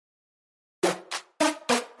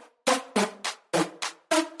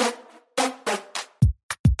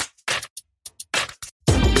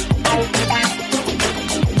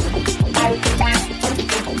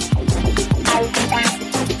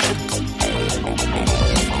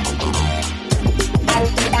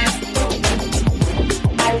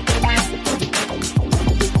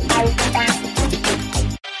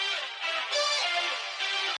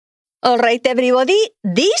All right, everybody,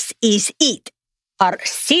 this is it. Our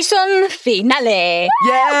season finale.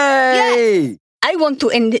 Yay! I want to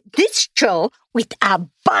end this show with a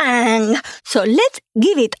bang. So let's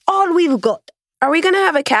give it all we've got. Are we going to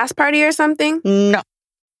have a cast party or something? No.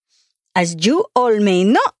 As you all may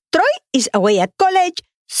know, Troy is away at college,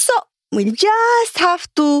 so we'll just have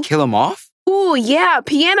to... Kill him off? Ooh, yeah,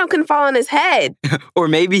 piano can fall on his head. Or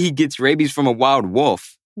maybe he gets rabies from a wild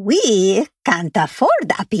wolf. We can't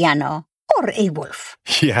afford a piano or a wolf.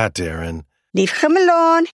 Yeah, Darren. Leave him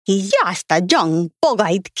alone. He's just a young,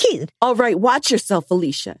 bug-eyed kid. All right, watch yourself,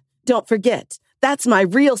 Felicia. Don't forget, that's my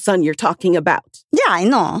real son you're talking about. Yeah, I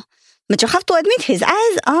know. But you have to admit his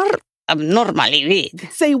eyes are abnormally big.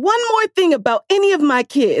 Say one more thing about any of my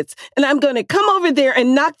kids, and I'm going to come over there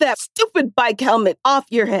and knock that stupid bike helmet off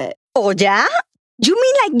your head. Oh, yeah? You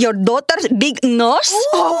mean like your daughter's big nose?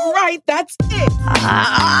 All right, that's it.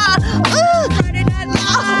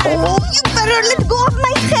 Oh, you better let go of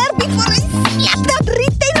my hair before I slap that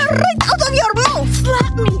retainer right out of your mouth.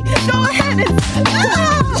 Slap me. Go ahead and...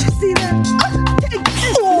 Did you see that?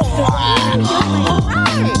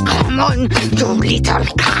 Come on, you little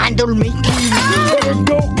candle maker. Let her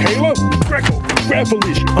go, Kayla. Greco, grab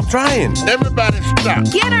Felicia. I'm trying. Everybody stop.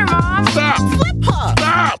 Get her, Mom. Stop. Flip her.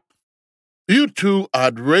 Stop. You two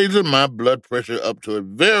are raising my blood pressure up to a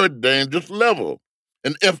very dangerous level.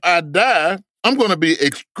 And if I die, I'm going to be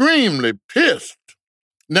extremely pissed.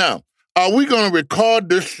 Now, are we going to record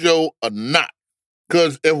this show or not?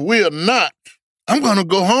 Because if we are not, I'm going to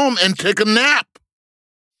go home and take a nap.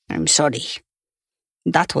 I'm sorry.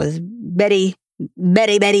 That was very,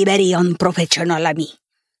 very, very, very unprofessional of me.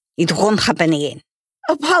 It won't happen again.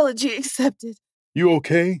 Apology accepted. You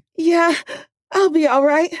okay? Yeah, I'll be all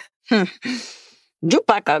right. You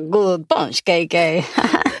pack a good punch, KK.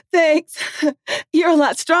 Thanks. You're a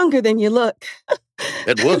lot stronger than you look.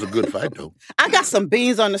 That was a good fight, though. I got some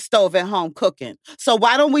beans on the stove at home cooking. So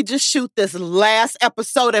why don't we just shoot this last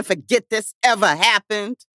episode and forget this ever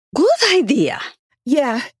happened? Good idea.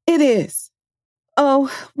 Yeah, it is. Oh,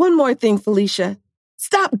 one more thing, Felicia.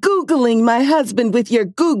 Stop Googling my husband with your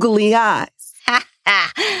googly eyes.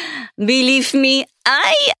 Believe me,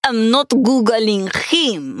 I am not Googling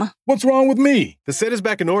him. What's wrong with me? The set is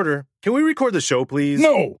back in order. Can we record the show, please?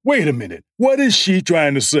 No, wait a minute. What is she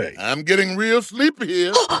trying to say? I'm getting real sleepy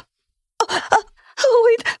here. Wait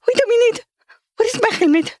a minute. Where is my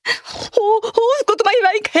helmet? Who's got my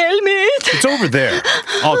bike helmet? It's over there.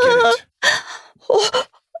 I'll get it.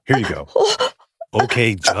 Here you go.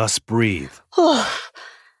 Okay, just breathe.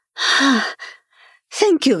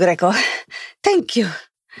 Thank you, Greco. Thank you.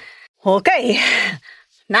 Okay,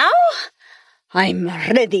 now I'm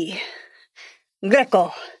ready.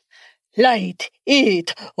 Greco, light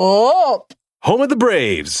it up. Home of the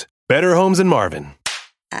Braves. Better homes in Marvin.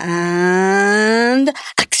 And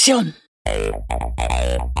action. You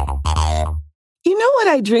know what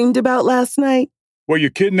I dreamed about last night? Were you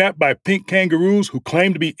kidnapped by pink kangaroos who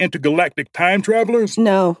claim to be intergalactic time travelers?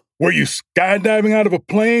 No. Were you skydiving out of a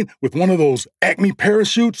plane with one of those Acme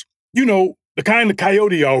parachutes? You know, the kind the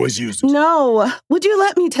coyote always uses. No. Would you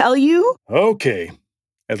let me tell you? Okay.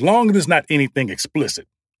 As long as it's not anything explicit,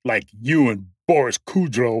 like you and Boris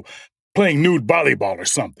Kudrow playing nude volleyball or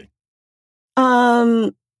something.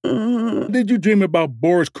 Did you dream about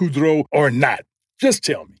Boris Kudrow or not? Just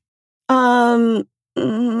tell me.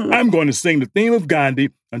 I'm going to sing the theme of Gandhi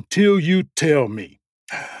until you tell me.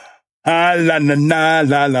 Ha la la la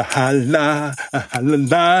la la ha la ha la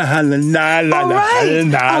la ha la la la. All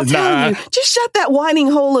right, I'll tell you. Just shut that whining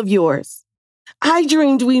hole of yours. I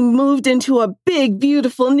dreamed we moved into a big,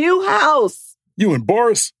 beautiful new house. You and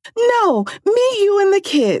Boris? No, me, you, and the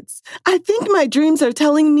kids. I think my dreams are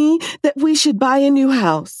telling me that we should buy a new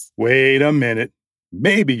house. Wait a minute.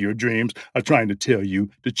 Maybe your dreams are trying to tell you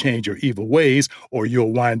to change your evil ways, or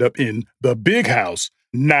you'll wind up in the big house,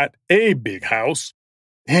 not a big house.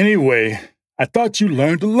 Anyway, I thought you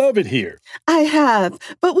learned to love it here. I have,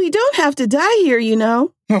 but we don't have to die here, you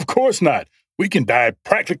know. Of course not. We can die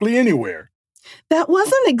practically anywhere. That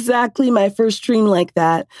wasn't exactly my first dream like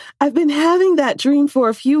that. I've been having that dream for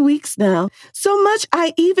a few weeks now. So much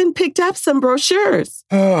I even picked up some brochures.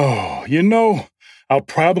 Oh, you know, I'll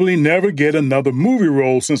probably never get another movie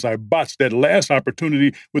role since I botched that last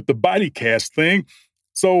opportunity with the body cast thing.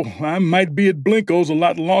 So I might be at Blinko's a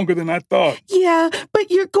lot longer than I thought. Yeah,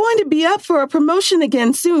 but you're going to be up for a promotion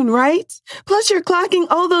again soon, right? Plus you're clocking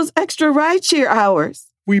all those extra rideshare hours.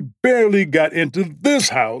 We barely got into this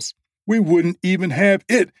house. We wouldn't even have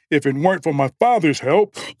it if it weren't for my father's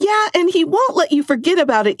help. Yeah, and he won't let you forget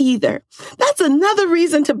about it either. That's another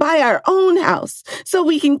reason to buy our own house, so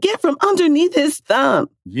we can get from underneath his thumb.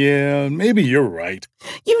 Yeah, maybe you're right.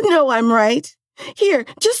 You know I'm right. Here,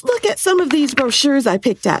 just look at some of these brochures I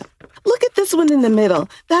picked up. Look at this one in the middle.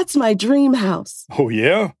 That's my dream house. Oh,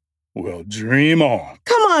 yeah? Well, dream on.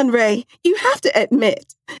 Come on, Ray. You have to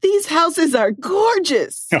admit, these houses are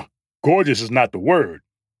gorgeous. Gorgeous is not the word.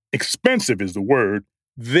 Expensive is the word.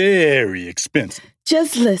 Very expensive.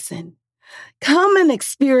 Just listen. Come and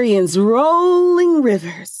experience rolling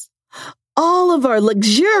rivers. All of our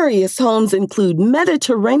luxurious homes include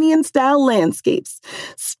Mediterranean-style landscapes,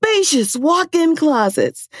 spacious walk-in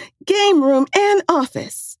closets, game room, and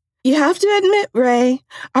office. You have to admit, Ray,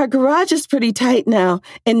 our garage is pretty tight now,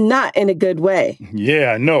 and not in a good way.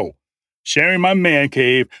 Yeah, I know. Sharing my man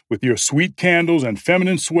cave with your sweet candles and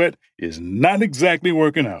feminine sweat is not exactly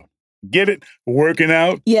working out. Get it? Working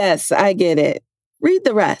out? Yes, I get it. Read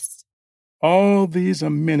the rest. All these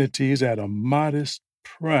amenities at a modest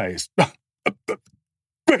price.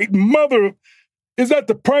 Great mother! Is that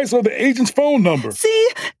the price of the agent's phone number? See,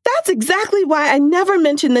 that's exactly why I never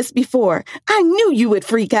mentioned this before. I knew you would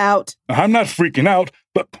freak out. I'm not freaking out,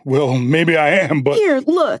 but, well, maybe I am, but... Here,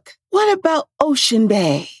 look. What about Ocean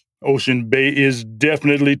Bay? Ocean Bay is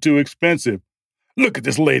definitely too expensive. Look at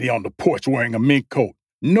this lady on the porch wearing a mink coat.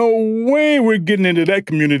 No way we're getting into that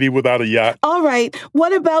community without a yacht. All right,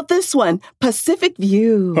 what about this one? Pacific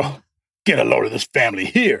View. Oh, get a load of this family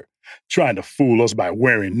here, trying to fool us by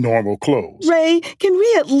wearing normal clothes. Ray, can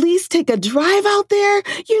we at least take a drive out there?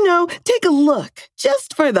 You know, take a look,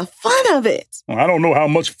 just for the fun of it. Well, I don't know how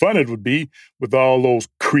much fun it would be with all those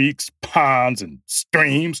creeks, ponds, and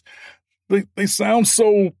streams. They sound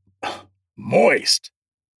so moist.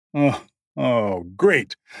 Oh,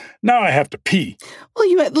 great. Now I have to pee. Will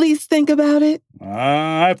you at least think about it?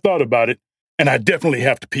 I've thought about it, and I definitely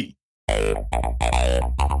have to pee.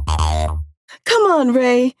 Come on,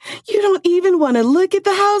 Ray. You don't even want to look at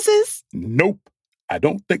the houses? Nope. I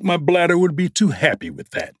don't think my bladder would be too happy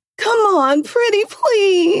with that. Come on, pretty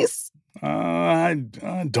please. I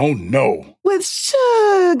don't know. With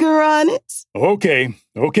sugar on it. Okay.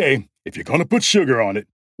 If you're going to put sugar on it,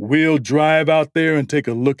 we'll drive out there and take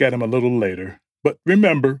a look at him a little later. But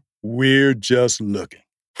remember, we're just looking.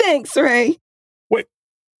 Thanks, Ray. Wait,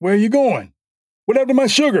 where are you going? What happened to my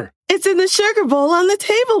sugar? It's in the sugar bowl on the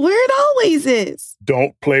table where it always is.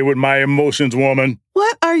 Don't play with my emotions, woman.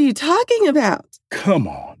 What are you talking about? Come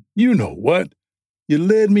on, you know what? You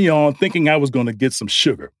led me on thinking I was going to get some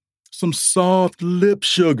sugar. Some soft lip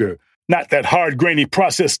sugar. Not that hard, grainy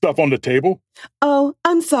processed stuff on the table. Oh,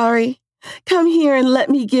 I'm sorry. Come here and let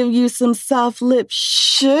me give you some soft lip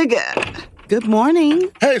sugar. Good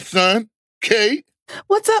morning. Hey, son. Kate.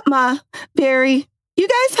 What's up, Ma? Barry, you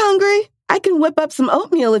guys hungry? I can whip up some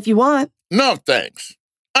oatmeal if you want. No, thanks.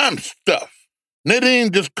 I'm stuffed.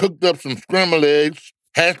 Nadine just cooked up some scrambled eggs,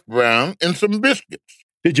 hash brown, and some biscuits.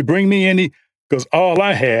 Did you bring me any? Because all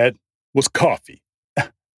I had was coffee.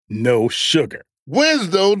 No sugar. Where's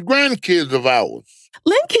those grandkids of ours?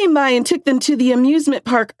 Lynn came by and took them to the amusement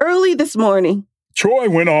park early this morning. Troy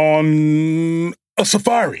went on a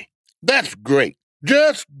safari. That's great.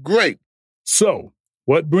 Just great. So,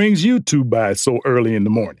 what brings you two by so early in the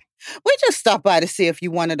morning? We just stopped by to see if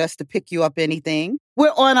you wanted us to pick you up anything.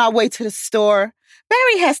 We're on our way to the store.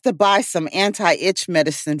 Barry has to buy some anti-itch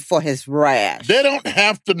medicine for his rash. They don't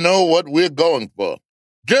have to know what we're going for.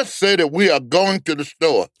 Just say that we are going to the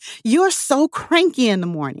store. You're so cranky in the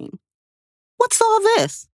morning. What's all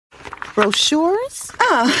this? Brochures?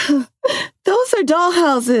 Ah, those are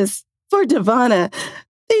dollhouses for Devonna.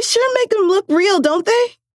 They sure make them look real, don't they?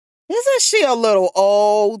 Isn't she a little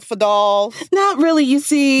old for dolls? Not really, you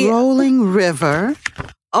see. Rolling River,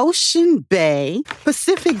 Ocean Bay,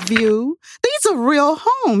 Pacific View. These are real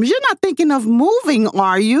homes. You're not thinking of moving,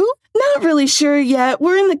 are you? Not really sure yet.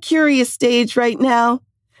 We're in the curious stage right now.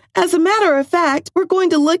 As a matter of fact, we're going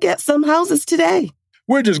to look at some houses today.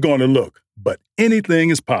 We're just going to look, but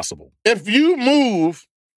anything is possible. If you move,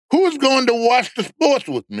 who's going to watch the sports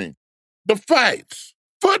with me? The fights,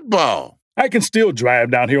 football. I can still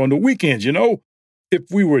drive down here on the weekends, you know, if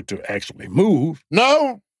we were to actually move.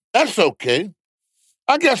 No, that's okay.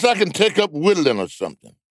 I guess I can take up whittling or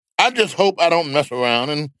something. I just hope I don't mess around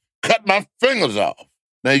and cut my fingers off.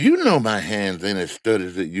 Now, you know my hands ain't as sturdy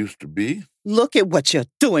as it used to be. Look at what you're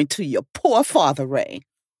doing to your poor father, Ray.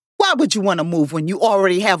 Why would you want to move when you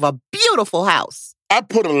already have a beautiful house? I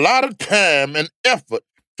put a lot of time and effort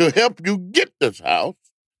to help you get this house.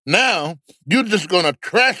 Now, you're just going to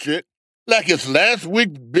trash it like it's last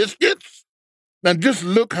week's biscuits? Now just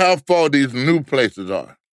look how far these new places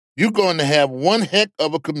are. You're going to have one heck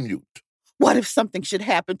of a commute. What if something should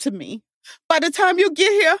happen to me? By the time you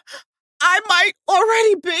get here, I might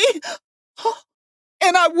already be.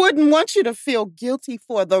 And I wouldn't want you to feel guilty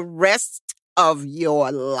for the rest of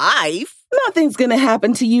your life. Nothing's gonna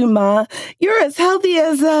happen to you, Ma. You're as healthy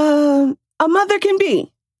as a mother can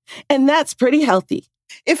be. And that's pretty healthy.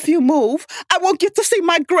 If you move, I won't get to see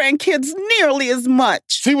my grandkids nearly as much.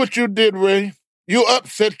 See what you did, Ray? You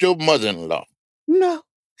upset your mother-in-law. No,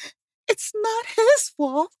 it's not his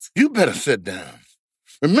fault. You better sit down.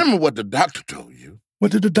 Remember what the doctor told you.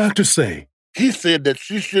 What did the doctor say? He said that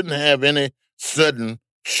she shouldn't have any sudden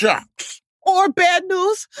shocks. Or bad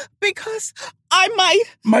news, because I might...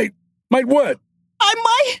 Might what? I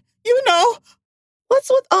might, you know. What's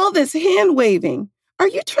with all this hand waving? Are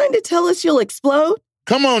you trying to tell us you'll explode?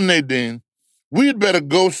 Come on, Nadine. We'd better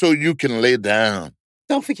go so you can lay down.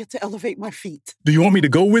 Don't forget to elevate my feet. Do you want me to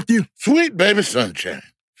go with you? Sweet baby sunshine.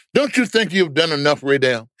 Don't you think you've done enough,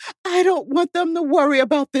 Raydell? I don't want them to worry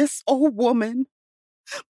about this old woman.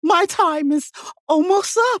 My time is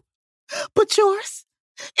almost up. But yours,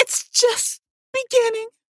 it's just beginning.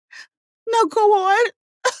 Now go on.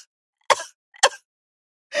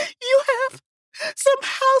 You have some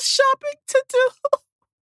house shopping to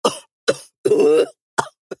do.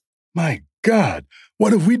 My God,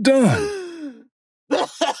 what have we done?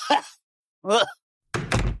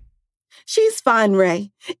 She's fine,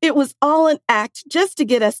 Ray. It was all an act just to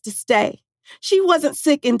get us to stay. She wasn't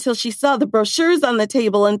sick until she saw the brochures on the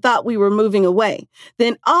table and thought we were moving away.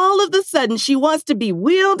 Then all of a sudden, she wants to be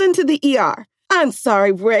wheeled into the ER. I'm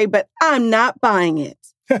sorry, Ray, but I'm not buying it.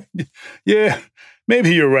 Yeah,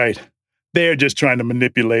 maybe you're right. They're just trying to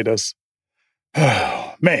manipulate us.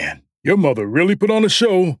 Oh, man, your mother really put on a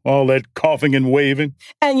show, all that coughing and waving.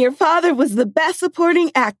 And your father was the best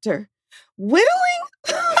supporting actor. Whittling?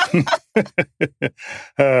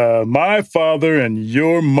 My father and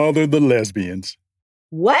your mother, the lesbians.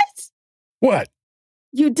 What? What?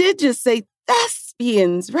 You did just say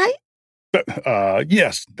thespians, right?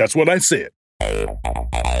 Yes, that's what I said.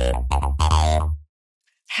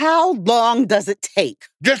 How long does it take?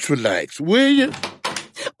 Just relax, will you?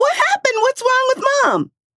 What happened? What's wrong with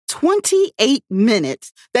Mom? 28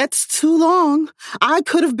 minutes. That's too long. I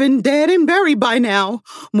could have been dead and buried by now.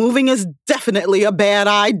 Moving is definitely a bad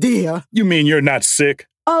idea. You mean you're not sick?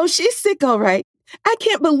 Oh, she's sick, all right. I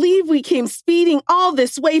can't believe we came speeding all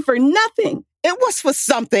this way for nothing. It was for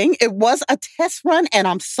something. It was a test run, and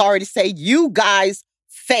I'm sorry to say you guys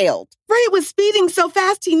failed. Ray was speeding so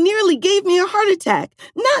fast he nearly gave me a heart attack,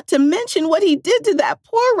 not to mention what he did to that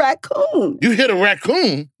poor raccoon. You hit a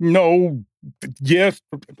raccoon? No. Yes,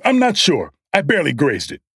 I'm not sure. I barely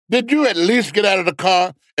grazed it. Did you at least get out of the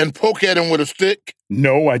car and poke at him with a stick?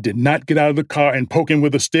 No, I did not get out of the car and poke him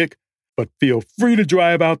with a stick, but feel free to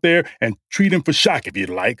drive out there and treat him for shock if you'd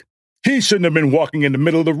like. He shouldn't have been walking in the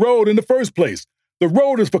middle of the road in the first place. The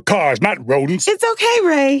road is for cars, not rodents. It's okay,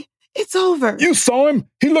 Ray. It's over. You saw him?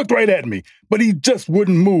 He looked right at me, but he just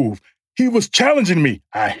wouldn't move. He was challenging me.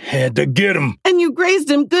 I had to get him. And you grazed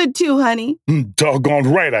him good too, honey.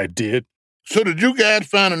 Doggone right I did. So did you guys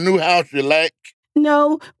find a new house you like?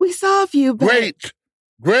 No, we saw a few, but...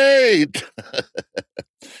 Great.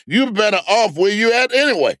 You better off where you at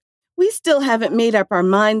anyway. We still haven't made up our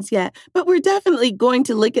minds yet, but we're definitely going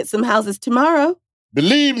to look at some houses tomorrow.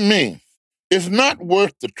 Believe me, it's not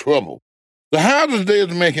worth the trouble. The houses they're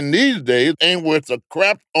making these days ain't worth a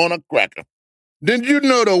crap on a cracker. Did you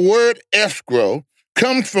know the word escrow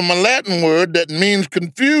comes from a Latin word that means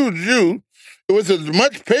confuse you with as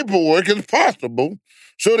much paperwork as possible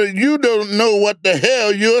so that you don't know what the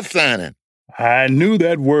hell you're signing? I knew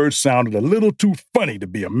that word sounded a little too funny to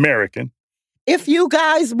be American. If you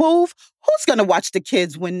guys move, who's going to watch the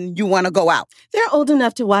kids when you want to go out? They're old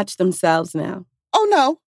enough to watch themselves now. Oh,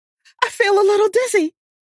 no. I feel a little dizzy.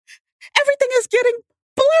 Everything is getting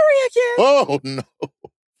blurry again. Oh, no.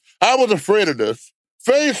 I was afraid of this.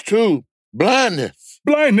 Phase 2, blindness.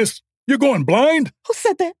 Blindness? You're going blind? Who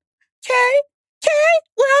said that? Kay,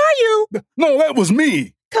 where are you? No, that was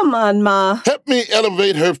me. Come on, Ma. Help me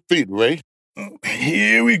elevate her feet, Ray.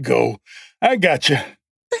 Here we go. I got you.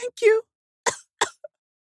 Thank you.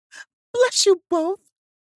 Bless you both.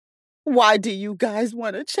 Why do you guys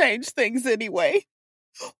want to change things anyway?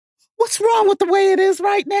 What's wrong with the way it is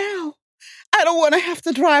right now? I don't want to have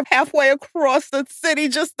to drive halfway across the city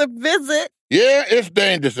just to visit. Yeah, it's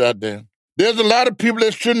dangerous out there. There's a lot of people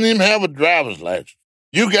that shouldn't even have a driver's license.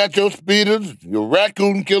 You got your speeders, your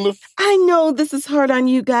raccoon killers. I know this is hard on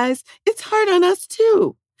you guys. It's hard on us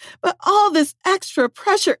too. But all this extra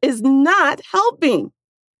pressure is not helping.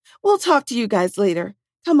 We'll talk to you guys later.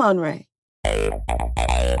 Come on, Ray.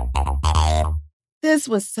 This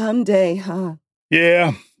was some day, huh?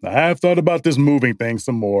 Yeah, I've thought about this moving thing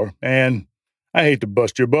some more, and I hate to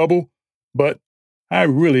bust your bubble, but I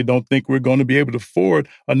really don't think we're going to be able to afford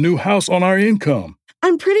a new house on our income.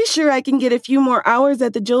 I'm pretty sure I can get a few more hours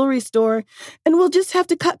at the jewelry store, and we'll just have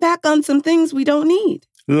to cut back on some things we don't need.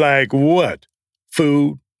 Like what?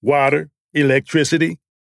 Food, water, electricity?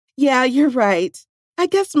 Yeah, you're right. I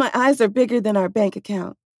guess my eyes are bigger than our bank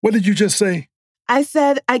account. What did you just say? I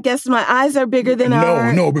said, I guess my eyes are bigger than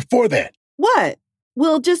our... No, before that. What?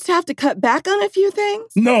 We'll just have to cut back on a few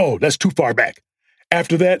things? No, that's too far back.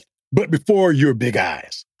 After that, but before your big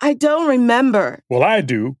eyes. I don't remember. Well, I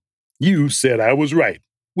do. You said I was right,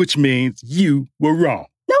 which means you were wrong.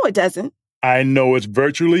 No, it doesn't. I know it's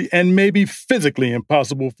virtually and maybe physically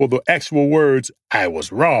impossible for the actual words, I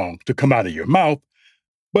was wrong, to come out of your mouth,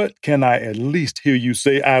 but can I at least hear you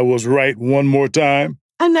say I was right one more time?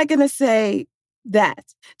 I'm not going to say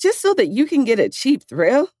that, just so that you can get a cheap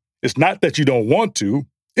thrill. It's not that you don't want to,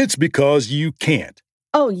 it's because you can't.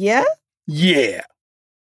 Oh, yeah? Yeah.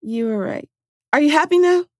 You were right. Are you happy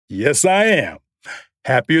now? Yes, I am.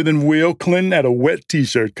 Happier than Will Clinton at a wet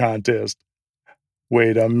t-shirt contest.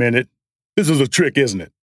 Wait a minute. This is a trick, isn't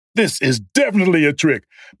it? This is definitely a trick,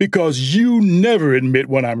 because you never admit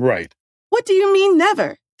when I'm right. What do you mean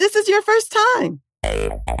never? This is your first time.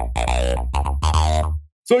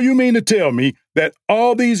 So you mean to tell me that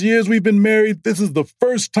all these years we've been married, this is the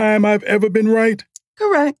first time I've ever been right?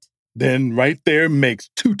 Correct. Then right there makes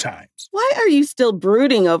 2 times. Why are you still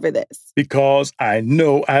brooding over this? Because I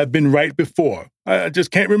know I've been right before. I just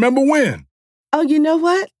can't remember when. Oh, you know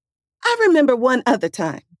what? I remember one other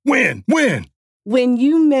time. When? When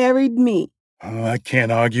you married me. Oh, I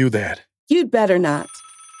can't argue that. You'd better not.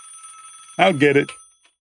 I'll get it.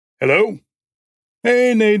 Hello?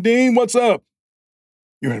 Hey, Nadine, what's up?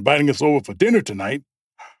 You're inviting us over for dinner tonight.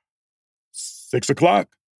 6 o'clock?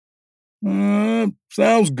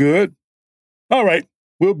 Sounds good. All right,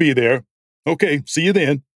 we'll be there. Okay, see you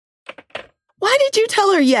then. Why did you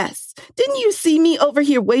tell her yes? Didn't you see me over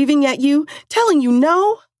here waving at you, telling you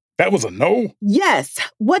no? That was a no? Yes.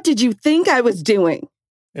 What did you think I was doing?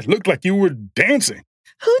 It looked like you were dancing.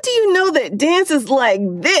 Who do you know that dances like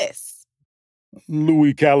this?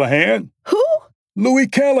 Louis Callahan. Who? Louis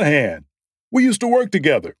Callahan. We used to work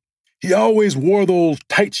together. He always wore those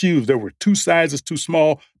tight shoes that were 2 sizes too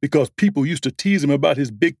small because people used to tease him about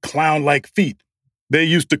his big clown-like feet. They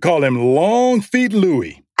used to call him Long Feet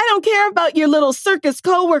Louis. I don't care about your little circus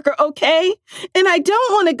coworker, okay? And I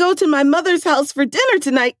don't want to go to my mother's house for dinner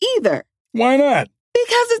tonight either. Why not?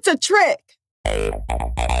 Because it's a trick.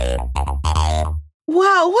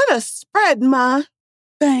 Wow, what a spread, Ma.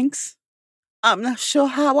 Thanks. I'm not sure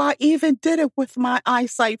how I even did it with my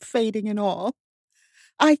eyesight fading and all.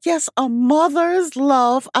 I guess a mother's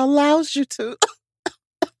love allows you to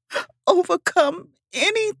overcome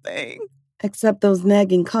anything. Except those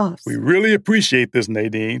nagging coughs. We really appreciate this,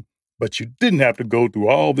 Nadine, but you didn't have to go through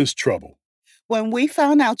all this trouble. When we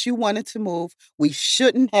found out you wanted to move, we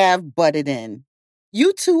shouldn't have butted in.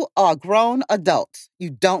 You 2 are grown adults. You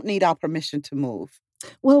don't need our permission to move.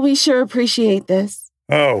 Well, we sure appreciate this.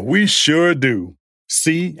 Oh, we sure do.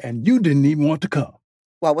 See, and you didn't even want to come.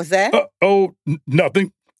 What was that?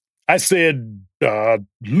 Nothing. I said,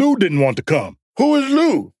 Lou didn't want to come. Who is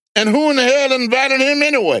Lou? And who in the hell invited him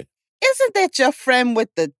anyway? Isn't that your friend with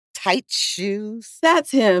the tight shoes?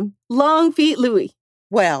 That's him. Long Feet Louis.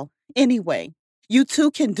 Well, anyway, you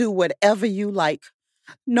 2 can do whatever you like.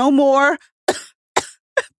 No more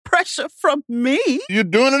pressure from me. You're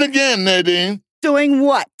doing it again, Nadine. Doing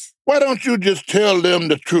what? Why don't you just tell them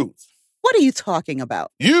the truth? What are you talking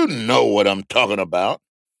about? You know what I'm talking about.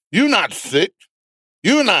 You're not sick.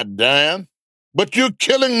 You're not dying. But you're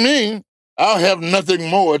killing me. I'll have nothing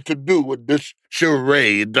more to do with this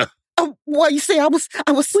charade. Well, you see, I was...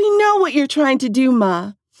 We know what you're trying to do,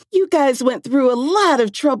 Ma. You guys went through a lot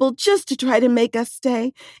of trouble just to try to make us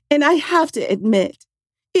stay. And I have to admit,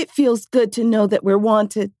 it feels good to know that we're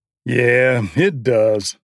wanted. Yeah, it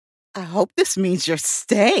does. I hope this means you're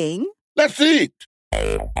staying. Let's eat.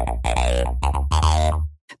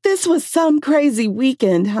 This was some crazy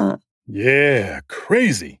weekend, huh? Yeah,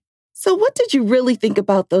 crazy. So what did you really think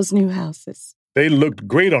about those new houses? They looked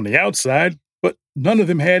great on the outside, but none of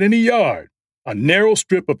them had any yard. A narrow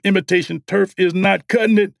strip of imitation turf is not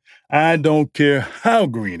cutting it. I don't care how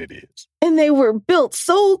green it is. And they were built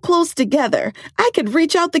so close together, I could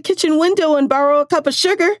reach out the kitchen window and borrow a cup of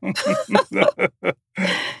sugar.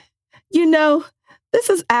 You know, this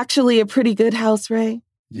is actually a pretty good house, Ray.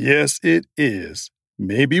 Yes, it is.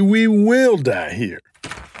 Maybe we will die here.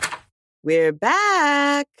 We're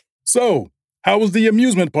back. So, how was the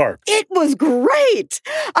amusement park? It was great.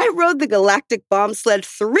 I rode the galactic bomb sled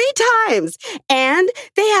 3 times, and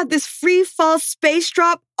they had this free fall space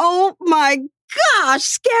drop. Oh my gosh,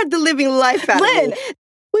 scared the living life out of Lynn, me.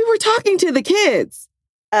 we were talking to the kids.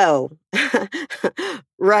 Oh,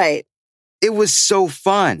 right. It was so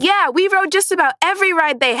fun. Yeah, we rode just about every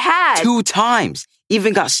ride they had. 2 times.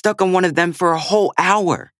 Even got stuck on one of them for a whole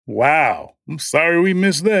hour. Wow, I'm sorry we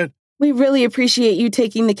missed that. We really appreciate you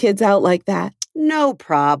taking the kids out like that. No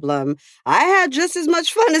problem. I had just as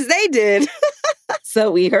much fun as they did. So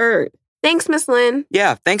we heard. Thanks, Miss Lynn.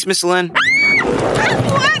 Yeah, thanks, Miss Lynn. What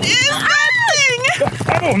is that thing?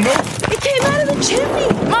 I don't know. It came out of the chimney.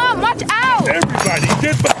 Mom, watch out! Everybody,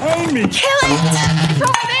 get behind me. Kill it. It's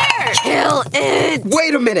over there! Kill it.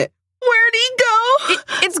 Wait a minute. Where'd he go?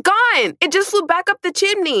 It's gone. It just flew back up the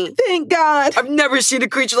chimney. Thank God. I've never seen a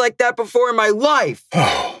creature like that before in my life.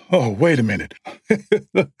 Oh, wait a minute.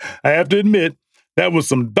 I have to admit, that was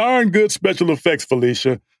some darn good special effects,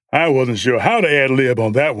 Felicia. I wasn't sure how to ad-lib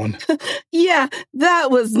on that one. Yeah, that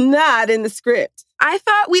was not in the script. I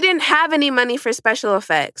thought we didn't have any money for special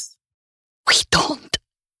effects. We don't.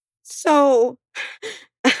 So,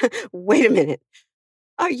 wait a minute.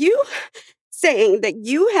 Are you saying that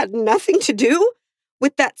you had nothing to do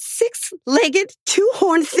with that 6-legged,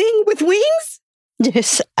 2-horned thing with wings?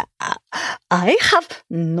 Yes, I have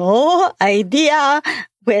no idea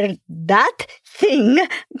where that thing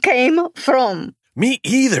came from. Me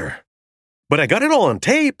either. But I got it all on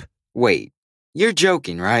tape. Wait, you're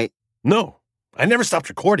joking, right? No, I never stopped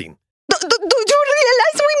recording. Do you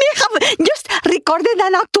realize we may have just recorded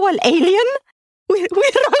an actual alien? We're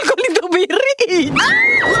all going to be rich. Look, it's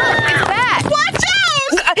back. Watch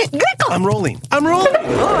out! Greco! I'm rolling.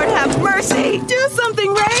 Lord have mercy. Do something,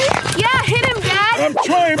 Ray. Yeah, hit him, Dad. I'm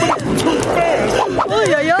trying, but it's too fast.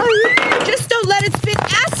 Oy, oy, oy. Just don't let it spit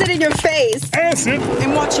acid in your face. Acid,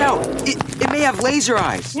 And watch out. It may have laser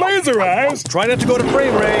eyes. laser eyes. Try not to go to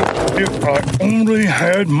frame, Ray. If I only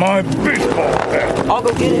had my baseball bat. I'll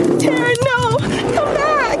go get it. Taryn, no. Come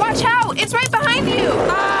back. Watch out. It's right behind you.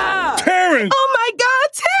 Taryn! Oh, my God,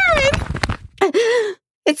 Taryn.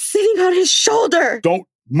 It's sitting on his shoulder. Don't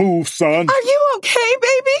move, son. Are you okay,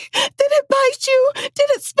 baby? Did it bite you? Did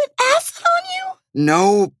it spit acid on you?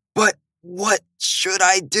 No, but what should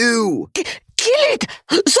I do? Kill it!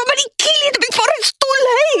 Somebody kill it before it's too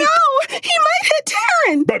late! No, he might hit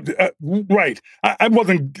Taryn. But, right. I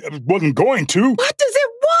wasn't going to. What does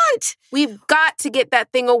it want? We've got to get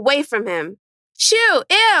that thing away from him. Shoo!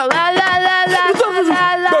 Ew! La la la la la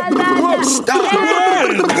la la la. Stop!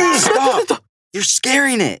 Stop! You're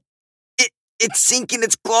scaring it. It's sinking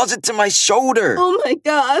its claws into my shoulder. Oh, my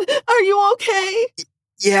God. Are you okay?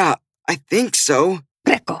 Yeah, I think so.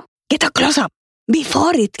 Greco, get a close-up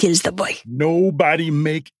before it kills the boy. Nobody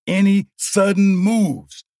make any sudden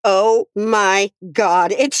moves. Oh my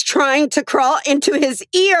God. It's trying to crawl into his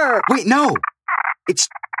ear. Wait, no. It's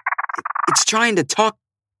trying to talk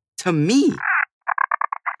to me.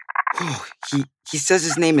 Oh, he says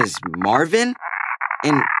his name is Marvin,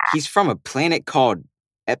 and he's from a planet called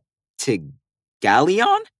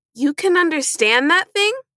Eptigalion? You can understand that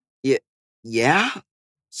thing? Yeah?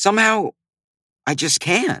 Somehow, I just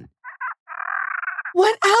can.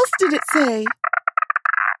 What else did it say?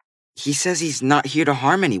 He says he's not here to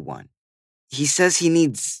harm anyone. He says he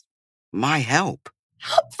needs my help.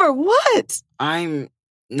 Help for what? I'm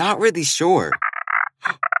not really sure.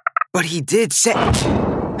 But he did say...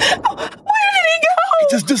 Where did he go? He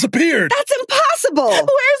just disappeared. That's impossible.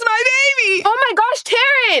 Where's my baby? Oh my gosh,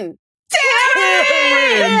 Taryn!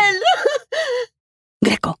 Taryn!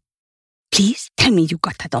 Greco, please tell me you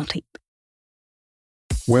got that on tape.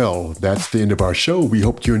 Well, that's the end of our show. We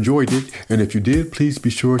hope you enjoyed it. And if you did, please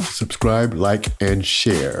be sure to subscribe, like, and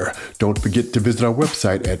share. Don't forget to visit our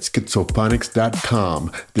website at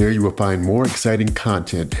schizophonics.com. There you will find more exciting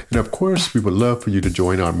content. And of course, we would love for you to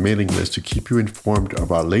join our mailing list to keep you informed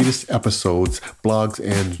of our latest episodes, blogs,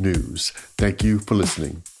 and news. Thank you for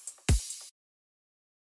listening.